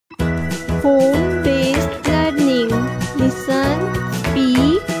home-based learning. Listen,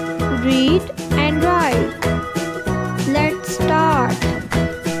 speak, read and write. Let's start.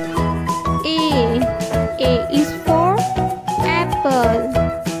 A is for apple.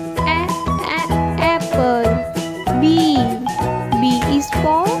 Apple. B is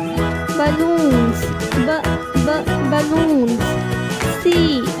for balloons. Balloons. C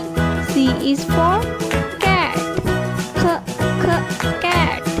is for cat.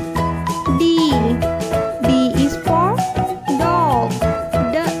 Cat. D is for dog.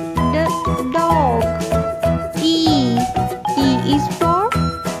 Dog. E is for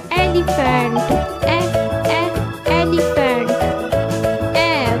elephant. Elephant.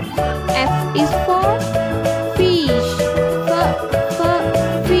 F is for fish.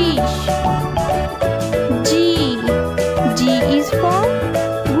 Fish. G is for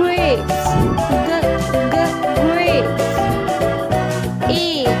grapes. Grapes.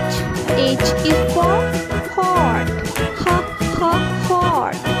 H is for heart.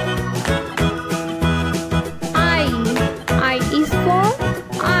 Heart. I is for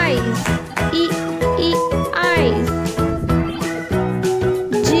eyes. Eyes.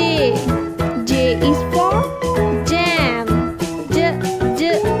 J is for jam.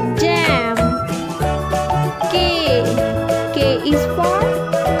 Jam. K is for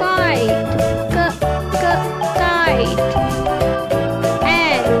kite. Kite.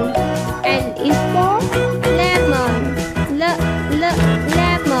 L is for lemon.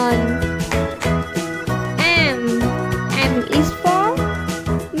 Lemon. M is for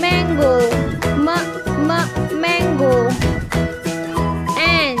mango. Mango.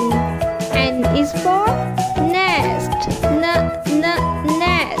 N is for nest.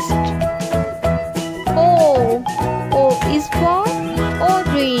 Nest. O is for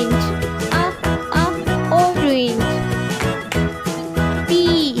orange. Orange. P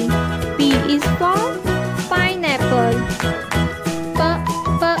is for pineapple.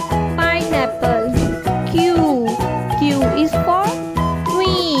 Pineapple. Q is for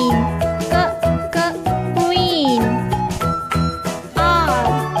queen. Queen.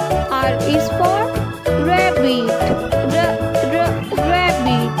 R is for rabbit.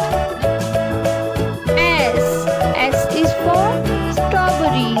 Rabbit. S is for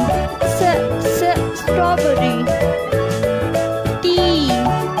strawberry. Strawberry. T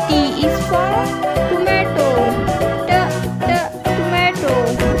is for tomato. Tomato.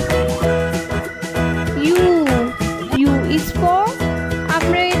 U is for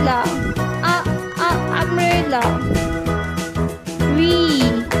umbrella. Umbrella. V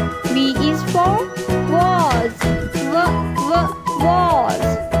is for vase.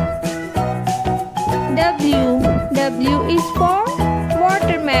 Vase. W is for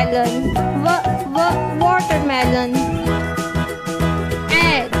watermelon. Watermelon.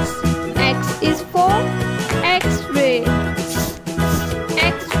 X is for X-ray.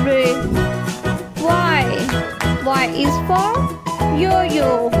 X-ray. Y is for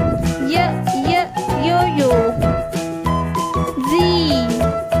yo-yo. Yo-yo.